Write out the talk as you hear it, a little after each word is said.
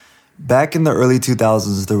Back in the early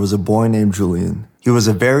 2000s, there was a boy named Julian. He was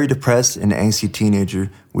a very depressed and angsty teenager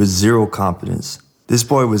with zero confidence. This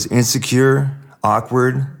boy was insecure,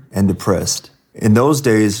 awkward, and depressed. In those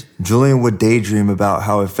days, Julian would daydream about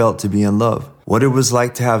how it felt to be in love, what it was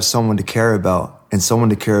like to have someone to care about and someone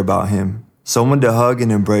to care about him, someone to hug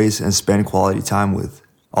and embrace and spend quality time with.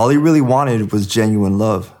 All he really wanted was genuine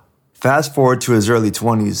love. Fast forward to his early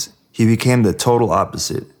 20s, he became the total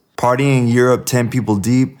opposite. Partying in Europe 10 people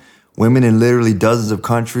deep, women in literally dozens of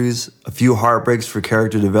countries, a few heartbreaks for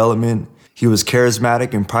character development. He was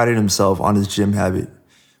charismatic and prided himself on his gym habit.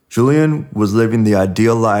 Julian was living the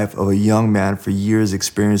ideal life of a young man for years,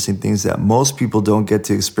 experiencing things that most people don't get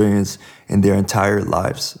to experience in their entire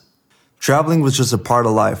lives. Traveling was just a part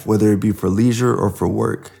of life, whether it be for leisure or for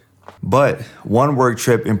work. But one work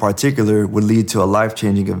trip in particular would lead to a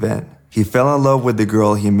life-changing event. He fell in love with the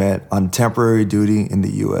girl he met on temporary duty in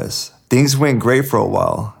the US. Things went great for a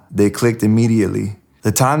while. They clicked immediately.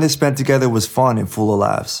 The time they spent together was fun and full of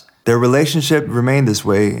laughs. Their relationship remained this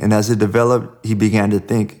way, and as it developed, he began to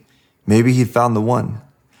think, maybe he found the one.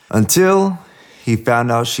 Until he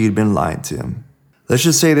found out she'd been lying to him. Let's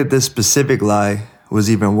just say that this specific lie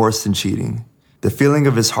was even worse than cheating. The feeling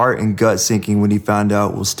of his heart and gut sinking when he found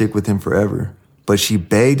out will stick with him forever. But she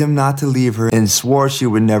begged him not to leave her and swore she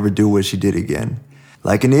would never do what she did again.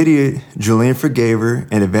 Like an idiot, Julian forgave her,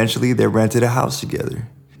 and eventually they rented a house together.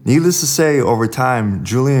 Needless to say, over time,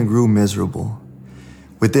 Julian grew miserable.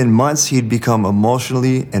 Within months, he'd become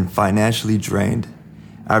emotionally and financially drained.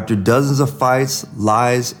 After dozens of fights,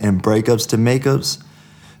 lies, and breakups to makeups,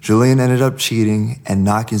 Julian ended up cheating and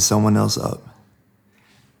knocking someone else up.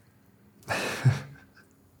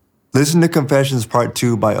 Listen to Confessions Part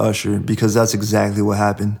 2 by Usher, because that's exactly what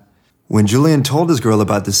happened. When Julian told his girl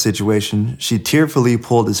about this situation, she tearfully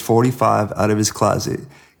pulled his .45 out of his closet,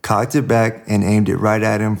 cocked it back, and aimed it right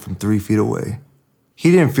at him from 3 feet away.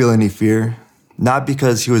 He didn't feel any fear, not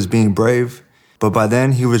because he was being brave, but by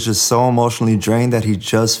then he was just so emotionally drained that he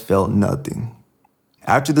just felt nothing.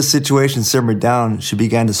 After the situation simmered down, she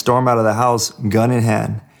began to storm out of the house, gun in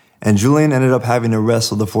hand, and Julian ended up having to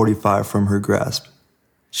wrestle the .45 from her grasp.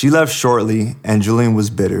 She left shortly, and Julian was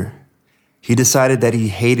bitter. He decided that he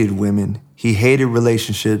hated women, he hated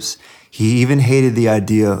relationships, he even hated the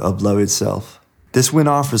idea of love itself. This went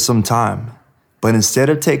on for some time, but instead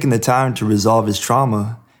of taking the time to resolve his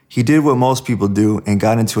trauma, he did what most people do and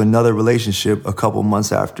got into another relationship a couple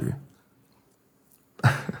months after.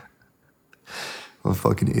 What a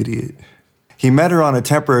fucking idiot. He met her on a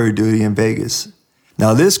temporary duty in Vegas.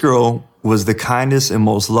 Now this girl was the kindest and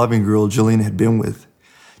most loving girl Julian had been with.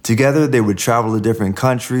 Together, they would travel to different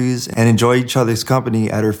countries and enjoy each other's company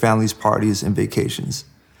at her family's parties and vacations.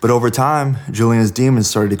 But over time, Julian's demons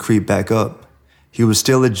started to creep back up. He was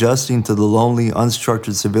still adjusting to the lonely,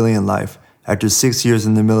 unstructured civilian life after 6 years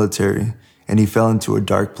in the military, and he fell into a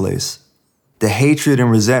dark place. The hatred and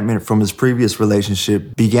resentment from his previous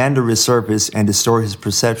relationship began to resurface and distort his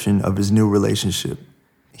perception of his new relationship.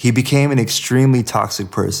 He became an extremely toxic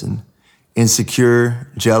person,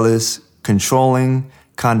 insecure, jealous, controlling,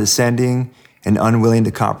 condescending, and unwilling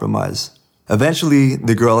to compromise. Eventually,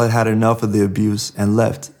 the girl had had enough of the abuse and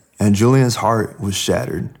left, and Julian's heart was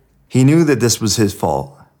shattered. He knew that this was his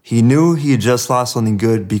fault. He knew he had just lost something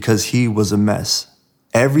good because he was a mess.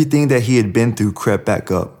 Everything that he had been through crept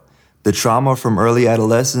back up. The trauma from early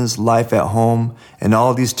adolescence, life at home, and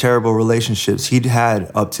all these terrible relationships he'd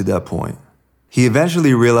had up to that point. He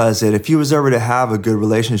eventually realized that if he was ever to have a good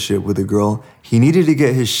relationship with a girl, he needed to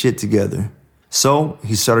get his shit together. So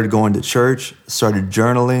he started going to church, started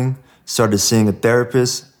journaling, started seeing a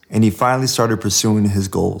therapist, and he finally started pursuing his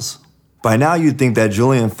goals. By now you'd think that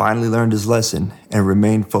Julian finally learned his lesson and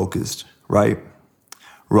remained focused, right?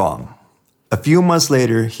 Wrong. A few months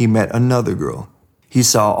later, he met another girl. He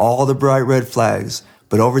saw all the bright red flags,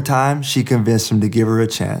 but over time, she convinced him to give her a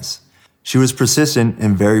chance. She was persistent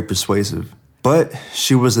and very persuasive, but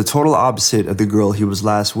she was the total opposite of the girl he was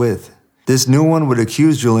last with. This new one would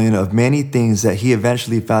accuse Julian of many things that he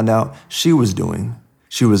eventually found out she was doing.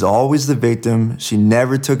 She was always the victim, she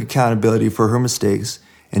never took accountability for her mistakes,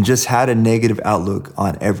 and just had a negative outlook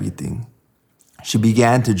on everything. She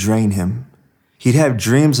began to drain him. He'd have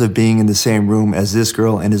dreams of being in the same room as this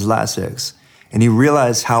girl and his last ex, and he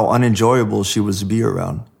realized how unenjoyable she was to be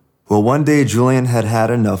around. Well, one day Julian had had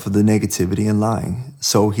enough of the negativity and lying,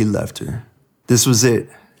 so he left her. This was it.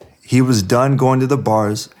 He was done going to the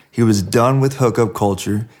bars, he was done with hookup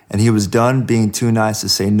culture, and he was done being too nice to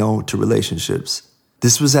say no to relationships.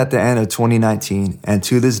 This was at the end of 2019, and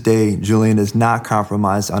to this day, Julian has not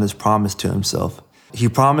compromised on his promise to himself. He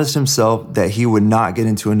promised himself that he would not get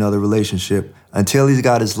into another relationship until he's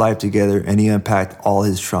got his life together and he unpacked all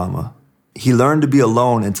his trauma. He learned to be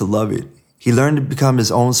alone and to love it. He learned to become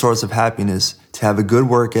his own source of happiness, to have a good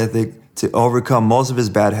work ethic, to overcome most of his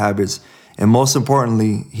bad habits, and most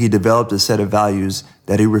importantly, he developed a set of values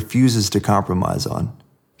that he refuses to compromise on.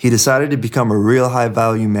 He decided to become a real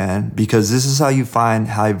high-value man because this is how you find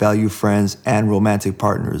high-value friends and romantic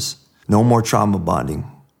partners. No more trauma bonding.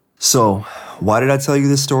 So, why did I tell you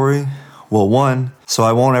this story? Well, one, so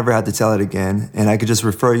I won't ever have to tell it again, and I could just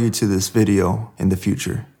refer you to this video in the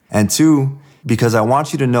future. And two, because I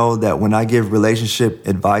want you to know that when I give relationship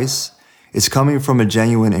advice, it's coming from a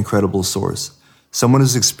genuine, incredible source. Someone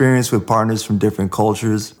who's experienced with partners from different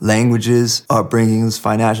cultures, languages, upbringings,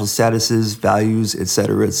 financial statuses, values,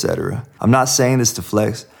 etc., etc. I'm not saying this to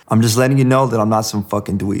flex. I'm just letting you know that I'm not some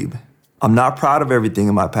fucking dweeb. I'm not proud of everything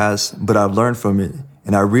in my past, but I've learned from it,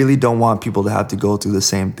 and I really don't want people to have to go through the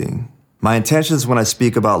same thing. My intentions when I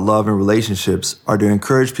speak about love and relationships are to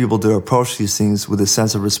encourage people to approach these things with a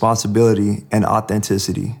sense of responsibility and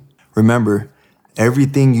authenticity. Remember,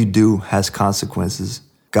 everything you do has consequences.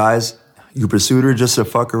 Guys, you pursued her just to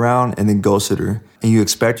fuck around and then ghosted her, and you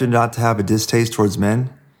expect her not to have a distaste towards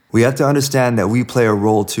men? We have to understand that we play a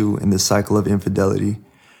role too in this cycle of infidelity.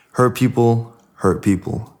 Hurt people.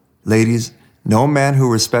 Ladies, no man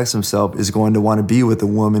who respects himself is going to want to be with a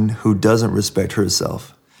woman who doesn't respect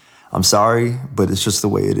herself. I'm sorry, but it's just the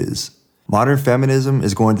way it is. Modern feminism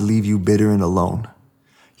is going to leave you bitter and alone.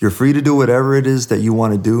 You're free to do whatever it is that you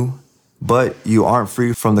want to do, but you aren't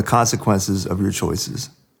free from the consequences of your choices.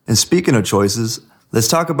 And speaking of choices, let's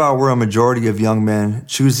talk about where a majority of young men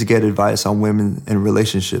choose to get advice on women in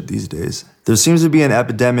relationship these days. There seems to be an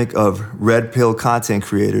epidemic of red pill content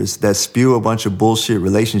creators that spew a bunch of bullshit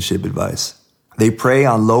relationship advice. They prey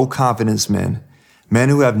on low confidence men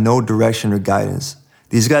who have no direction or guidance.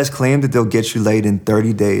 These guys claim that they'll get you laid in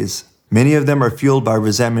 30 days. Many of them are fueled by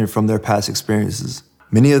resentment from their past experiences.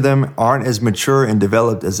 Many of them aren't as mature and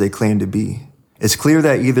developed as they claim to be. It's clear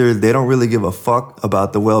that either they don't really give a fuck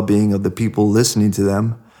about the well-being of the people listening to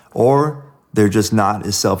them, or they're just not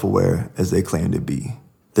as self-aware as they claim to be.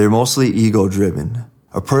 They're mostly ego-driven.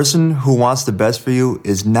 A person who wants the best for you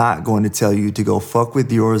is not going to tell you to go fuck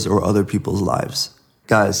with yours or other people's lives.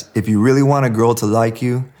 Guys, if you really want a girl to like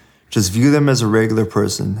you, just view them as a regular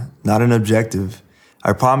person, not an objective.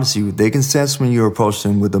 I promise you, they can sense when you approach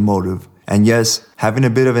them with a motive. And yes, having a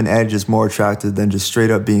bit of an edge is more attractive than just straight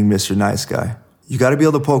up being Mr. Nice Guy. You gotta be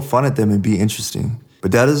able to poke fun at them and be interesting.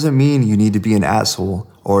 But that doesn't mean you need to be an asshole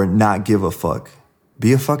or not give a fuck.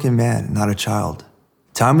 Be a fucking man, not a child.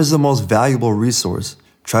 Time is the most valuable resource.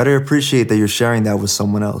 Try to appreciate that you're sharing that with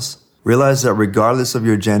someone else. Realize that regardless of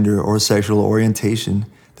your gender or sexual orientation,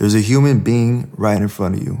 there's a human being right in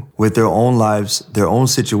front of you with their own lives, their own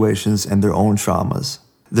situations, and their own traumas.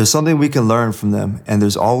 There's something we can learn from them, and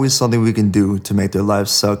there's always something we can do to make their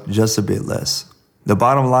lives suck just a bit less. The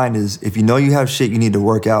bottom line is, if you know you have shit you need to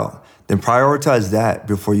work out, then prioritize that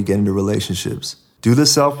before you get into relationships. Do the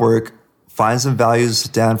self-work, find some values to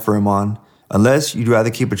stand firm on, unless you'd rather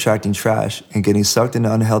keep attracting trash and getting sucked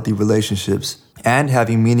into unhealthy relationships and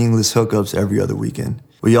having meaningless hookups every other weekend.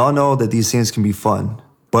 We all know that these things can be fun,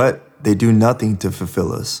 but they do nothing to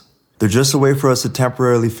fulfill us. They're just a way for us to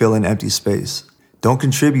temporarily fill an empty space. Don't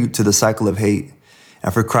contribute to the cycle of hate.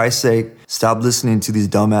 And for Christ's sake, stop listening to these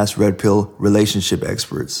dumbass red pill relationship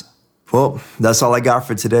experts. Well, that's all I got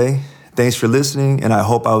for today. Thanks for listening, and I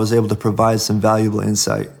hope I was able to provide some valuable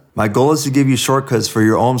insight. My goal is to give you shortcuts for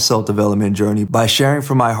your own self-development journey by sharing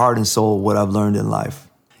from my heart and soul what I've learned in life.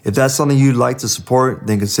 If that's something you'd like to support,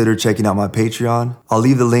 then consider checking out my Patreon. I'll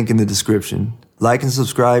leave the link in the description. Like and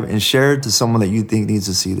subscribe and share it to someone that you think needs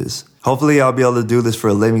to see this. Hopefully I'll be able to do this for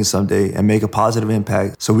a living someday and make a positive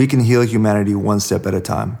impact so we can heal humanity one step at a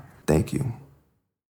time. Thank you.